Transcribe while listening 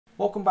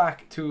Welcome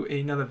back to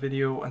another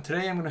video, and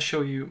today I'm going to show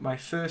you my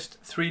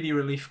first 3D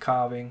relief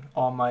carving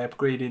on my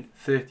upgraded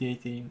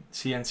 3018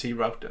 CNC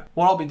router.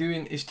 What I'll be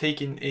doing is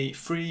taking a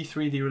free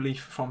 3D relief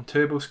from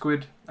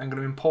TurboSquid. I'm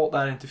going to import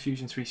that into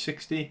Fusion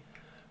 360.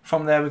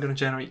 From there we're going to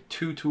generate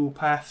two tool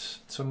paths,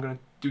 so I'm going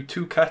to do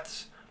two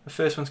cuts. The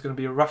first one's going to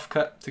be a rough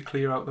cut to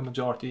clear out the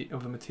majority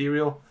of the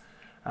material,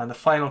 and the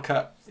final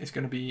cut is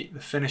going to be the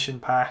finishing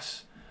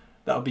pass.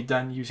 That'll be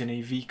done using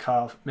a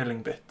V-Carve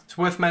Milling Bit. It's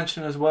worth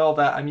mentioning as well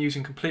that I'm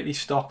using completely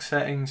stock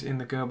settings in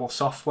the Grbl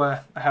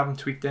software. I haven't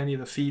tweaked any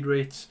of the feed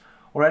rates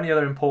or any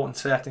other important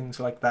settings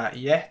like that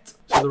yet.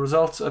 So the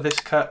results of this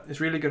cut is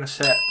really going to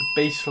set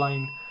the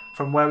baseline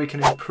from where we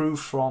can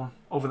improve from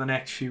over the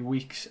next few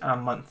weeks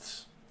and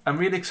months. I'm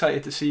really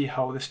excited to see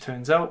how this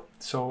turns out,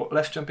 so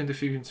let's jump into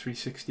Fusion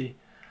 360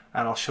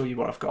 and I'll show you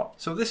what I've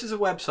got. So this is a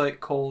website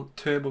called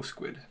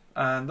TurboSquid,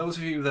 and those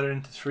of you that are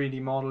into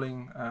 3D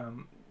modeling,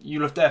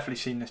 you'll have definitely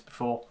seen this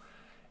before.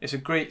 It's a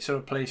great sort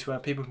of place where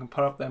people can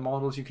put up their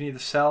models. You can either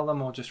sell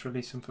them or just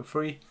release them for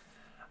free,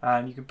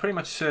 and you can pretty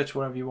much search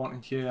whatever you want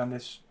in here, and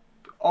there's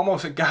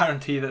almost a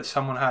guarantee that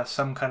someone has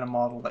some kind of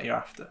model that you're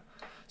after.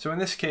 So in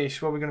this case,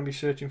 what we're going to be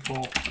searching for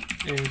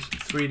is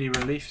 3D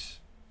reliefs,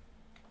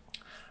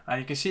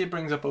 and you can see it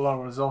brings up a lot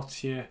of results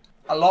here.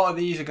 A lot of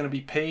these are going to be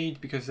paid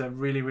because they're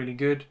really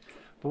good,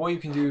 but what you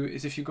can do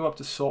is if you go up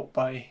to sort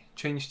by,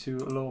 change to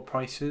lower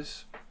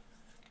prices,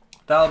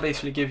 that'll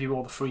basically give you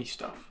all the free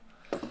stuff.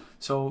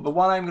 So the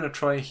one I'm going to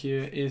try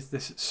here is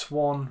this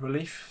Swan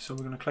Relief, so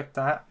we're going to click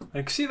that. And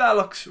you can see that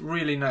looks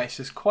really nice.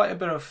 There's quite a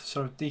bit of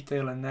sort of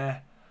detail in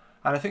there,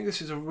 and I think this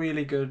is a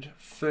really good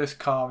first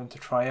carving to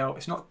try out.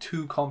 It's not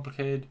too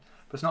complicated,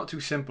 but it's not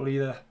too simple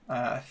either.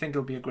 I think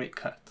it'll be a great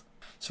cut.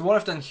 So what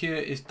I've done here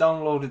is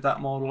downloaded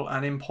that model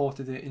and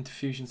imported it into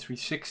Fusion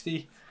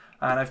 360.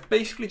 And I've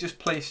basically just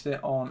placed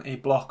it on a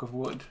block of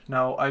wood.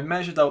 Now I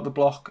measured out the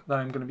block that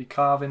I'm going to be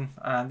carving,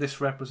 and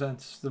this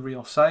represents the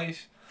real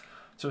size.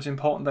 So it's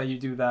important that you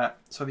do that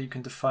so that you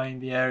can define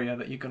the area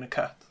that you're going to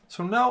cut.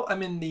 So now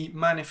I'm in the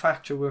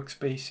manufacture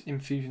workspace in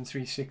Fusion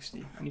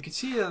 360, and you can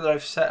see that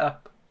I've set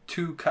up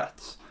two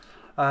cuts.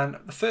 And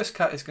the first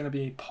cut is going to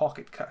be a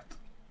pocket cut.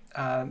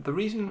 And the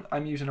reason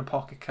I'm using a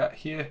pocket cut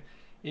here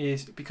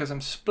is because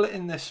I'm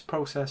splitting this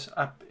process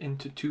up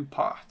into two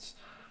parts.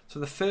 So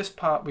the first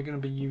part we're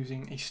going to be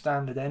using a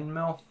standard end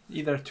mill,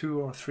 either a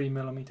 2 or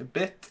 3mm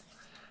bit,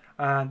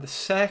 and the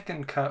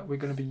second cut we're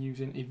going to be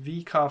using a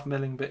V-Carve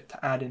Milling Bit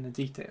to add in the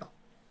detail.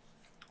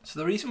 So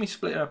the reason we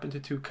split it up into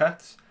two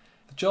cuts,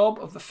 the job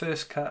of the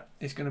first cut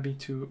is going to be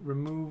to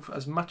remove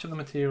as much of the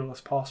material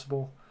as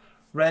possible,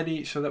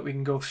 ready so that we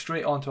can go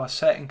straight on to our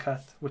second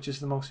cut, which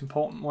is the most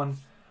important one,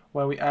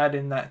 where we add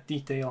in that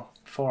detail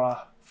for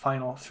our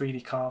final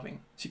 3D carving.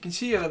 So you can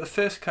see here that the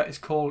first cut is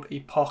called a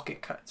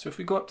pocket cut. So if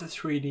we go up to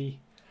 3D,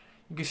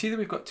 you can see that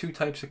we've got two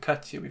types of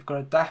cuts here. We've got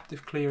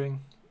adaptive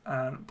clearing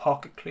and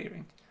pocket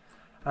clearing.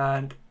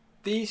 And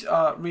these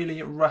are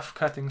really rough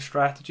cutting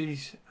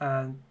strategies,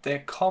 and they're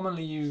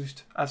commonly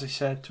used, as I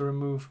said, to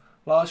remove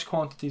large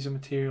quantities of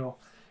material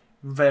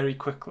very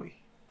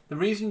quickly. The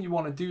reason you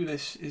want to do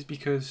this is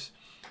because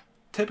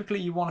typically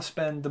you want to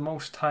spend the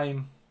most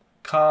time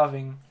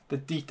carving the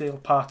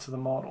detailed parts of the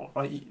model,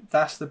 right?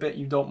 That's the bit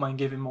you don't mind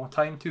giving more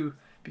time to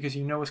because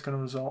you know it's going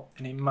to result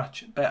in a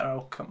much better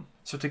outcome.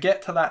 So to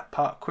get to that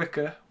part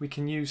quicker, we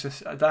can use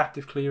this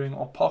adaptive clearing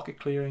or pocket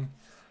clearing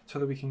so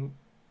that we can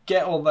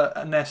get all the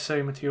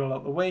unnecessary material out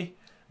of the way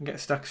and get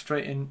stuck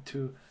straight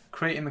into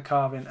creating the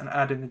carving and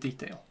adding the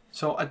detail.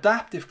 So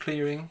adaptive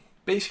clearing,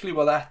 basically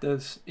what that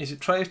does is it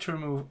tries to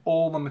remove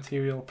all the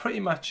material pretty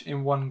much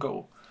in one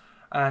go,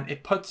 and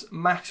it puts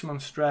maximum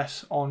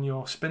stress on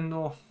your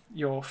spindle,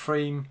 your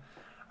frame,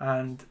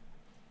 and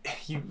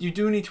you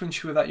do need to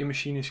ensure that your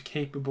machine is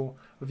capable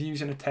of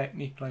using a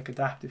technique like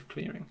adaptive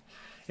clearing.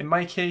 In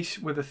my case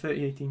with the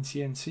 3018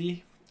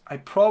 CNC, I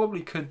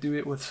probably could do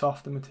it with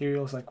softer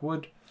materials like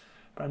wood,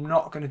 but I'm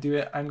not going to do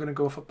it. I'm going to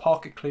go for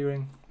pocket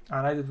clearing,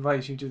 and I'd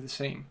advise you do the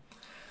same.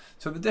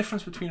 So the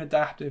difference between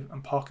adaptive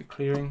and pocket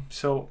clearing,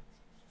 so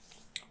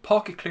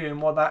pocket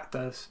clearing, what that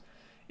does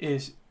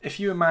is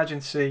if you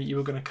imagine, say you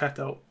were going to cut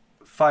out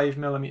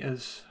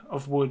 5mm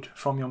of wood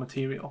from your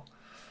material.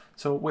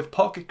 So with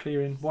pocket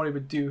clearing, what it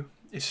would do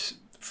is,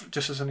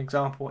 just as an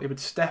example, it would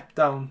step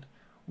down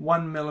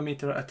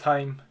 1mm at a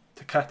time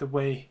to cut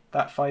away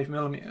that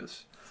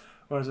 5mm.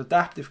 Whereas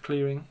adaptive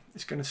clearing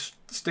is going to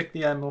stick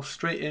the end mill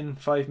straight in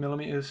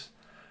 5mm,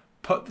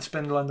 put the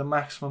spindle under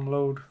maximum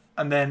load,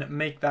 and then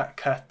make that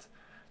cut,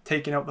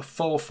 taking out the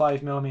full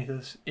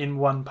 5mm in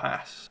one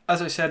pass.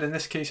 As I said, in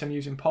this case I'm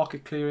using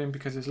pocket clearing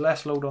because there's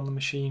less load on the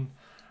machine,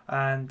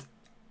 and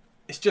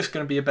it's just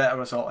going to be a better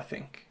result, I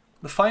think.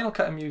 The final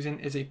cut I'm using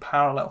is a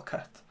parallel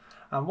cut,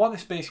 and what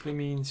this basically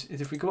means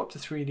is if we go up to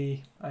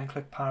 3D and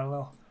click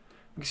parallel,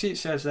 you can see it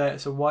says there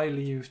it's a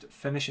widely used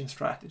finishing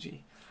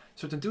strategy.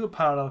 So to do a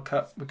parallel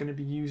cut, we're going to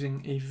be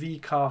using a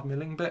V-Carve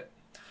Milling Bit.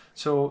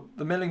 So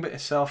the milling bit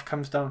itself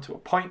comes down to a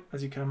point,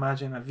 as you can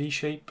imagine, a V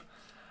shape,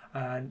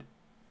 and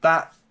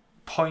that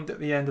point at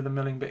the end of the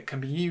milling bit can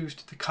be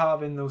used to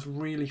carve in those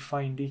really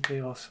fine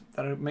details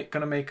that are going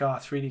to make our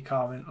 3D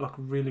carving look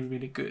really,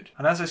 really good.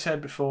 And as I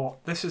said before,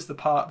 this is the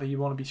part that you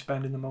want to be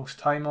spending the most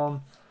time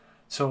on.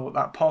 So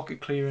that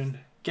pocket clearing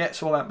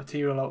gets all that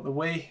material out of the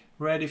way,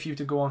 ready for you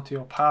to go onto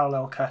your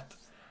parallel cut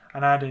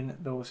and add in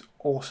those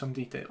awesome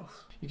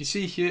details. You can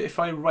see here, if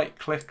I right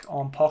click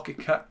on pocket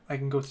cut, I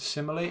can go to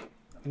simulate,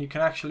 and you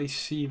can actually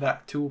see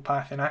that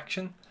toolpath in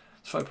action.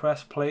 So if I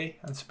press play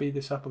and speed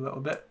this up a little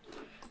bit,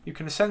 you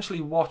can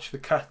essentially watch the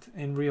cut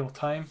in real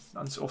time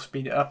or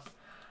speed it up,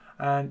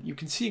 and you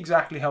can see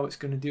exactly how it's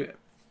going to do it.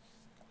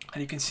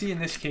 And you can see in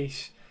this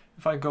case,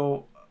 if I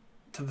go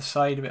to the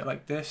side of it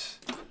like this,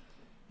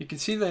 you can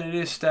see that it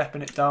is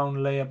stepping it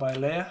down layer by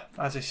layer,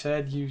 as I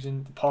said,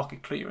 using the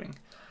pocket clearing.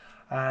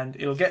 And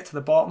it'll get to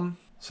the bottom.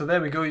 So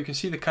there we go, you can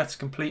see the cut's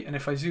complete, and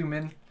if I zoom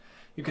in,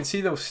 you can see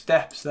those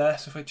steps there.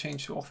 So if I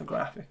change to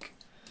orthographic,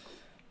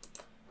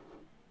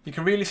 you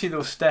can really see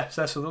those steps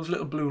there, so those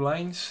little blue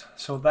lines,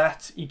 so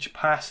that's each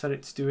pass that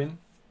it's doing.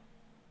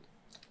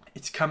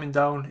 It's coming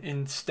down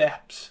in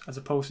steps as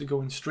opposed to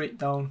going straight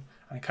down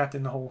and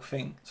cutting the whole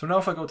thing. So now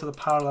if I go to the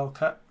parallel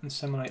cut and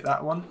simulate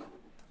that one,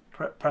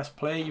 press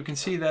play, you can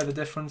see there the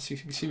difference. You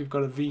can see we've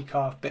got a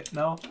V-Carve bit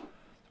now.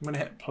 I'm going to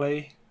hit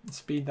play and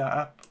speed that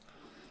up.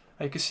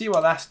 You can see what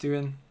that's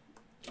doing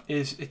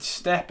is it's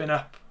stepping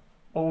up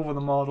over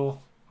the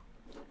model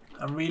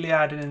and really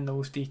adding in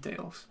those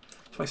details.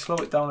 So if I slow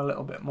it down a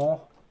little bit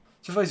more,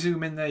 so if I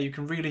zoom in there, you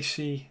can really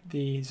see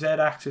the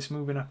Z-axis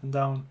moving up and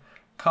down,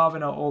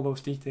 carving out all those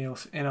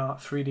details in our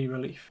 3D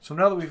relief. So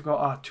now that we've got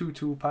our two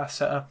toolpaths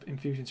set up in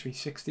Fusion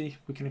 360,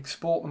 we can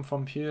export them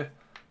from here,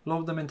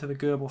 load them into the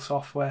Grbl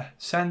software,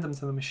 send them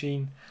to the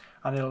machine,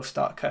 and it'll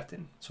start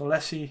cutting. So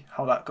let's see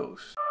how that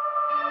goes.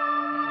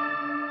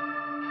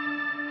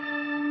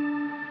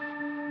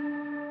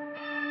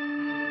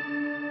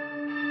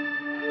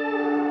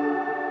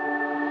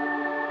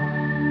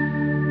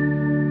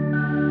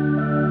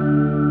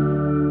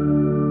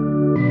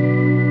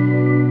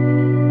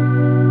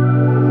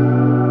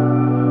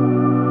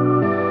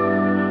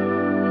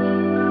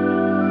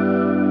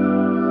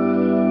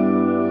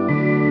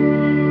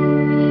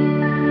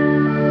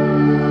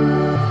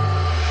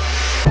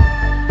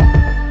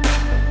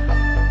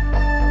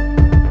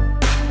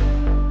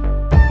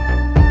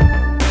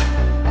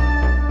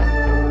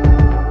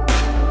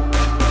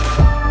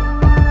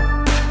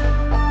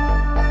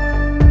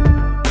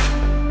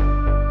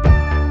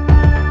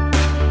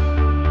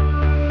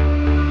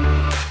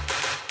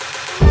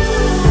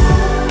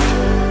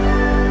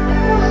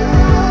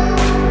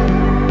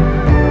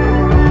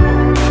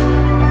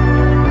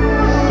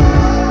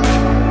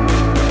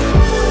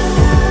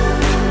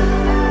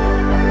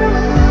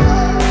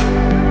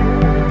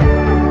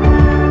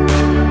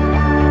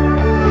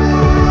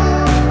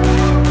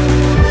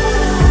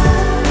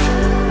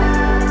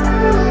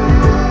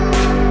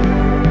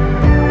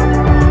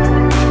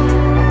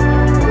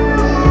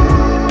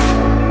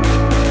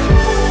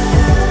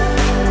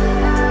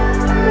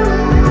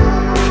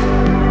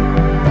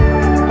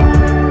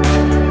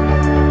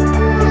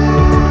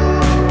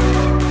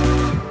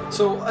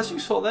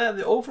 There,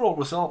 the overall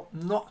result,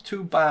 not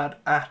too bad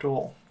at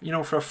all. You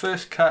know, for a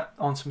first cut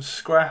on some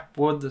scrap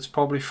wood that's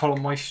probably full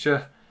of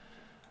moisture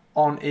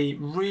on a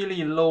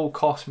really low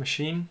cost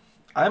machine,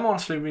 I'm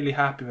honestly really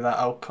happy with that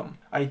outcome.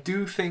 I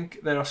do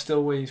think there are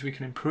still ways we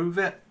can improve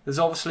it. There's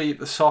obviously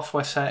the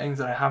software settings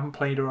that I haven't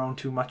played around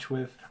too much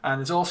with, and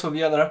there's also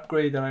the other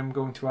upgrade that I'm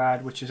going to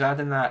add, which is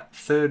adding that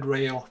third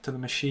rail to the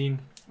machine,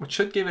 which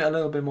should give it a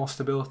little bit more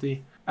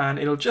stability, and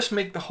it'll just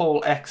make the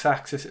whole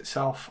X-axis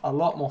itself a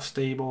lot more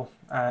stable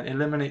and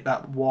eliminate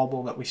that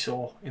wobble that we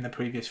saw in the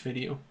previous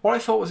video. What I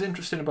thought was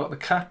interesting about the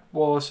cut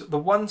was the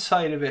one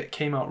side of it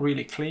came out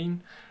really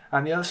clean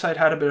and the other side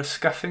had a bit of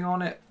scuffing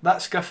on it.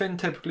 That scuffing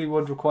typically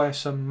would require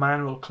some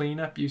manual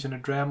cleanup using a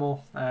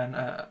Dremel and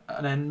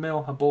an end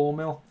mill, a ball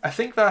mill. I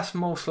think that's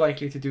most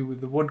likely to do with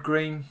the wood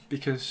grain,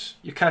 because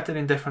you're cutting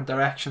in different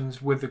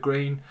directions with the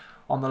grain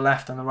on the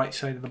left and the right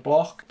side of the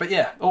block. But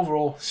yeah,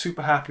 overall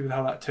super happy with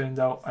how that turned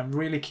out. I'm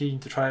really keen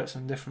to try out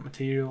some different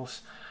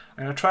materials.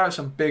 I'm going to try out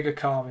some bigger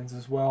carvings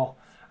as well,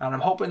 and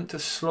I'm hoping to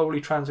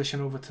slowly transition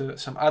over to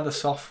some other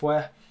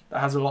software that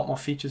has a lot more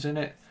features in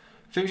it.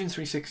 Fusion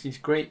 360 is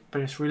great,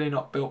 but it's really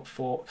not built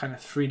for kind of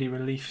 3D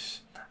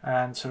reliefs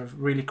and sort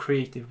of really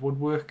creative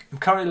woodwork. I'm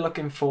currently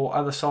looking for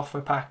other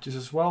software packages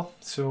as well,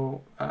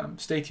 so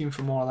stay tuned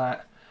for more of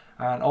that.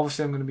 And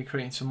obviously I'm going to be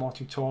creating some more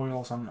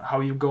tutorials on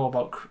how you go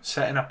about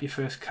setting up your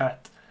first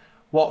cut,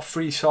 what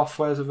free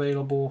software is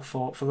available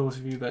for those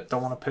of you that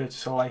don't want to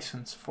purchase a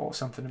license for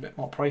something a bit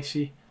more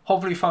pricey.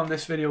 Hopefully you found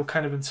this video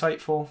kind of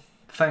insightful.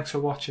 Thanks for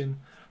watching.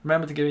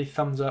 Remember to give a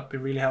thumbs up, it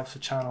really helps the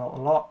channel out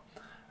a lot.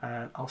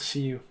 And I'll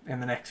see you in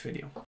the next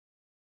video.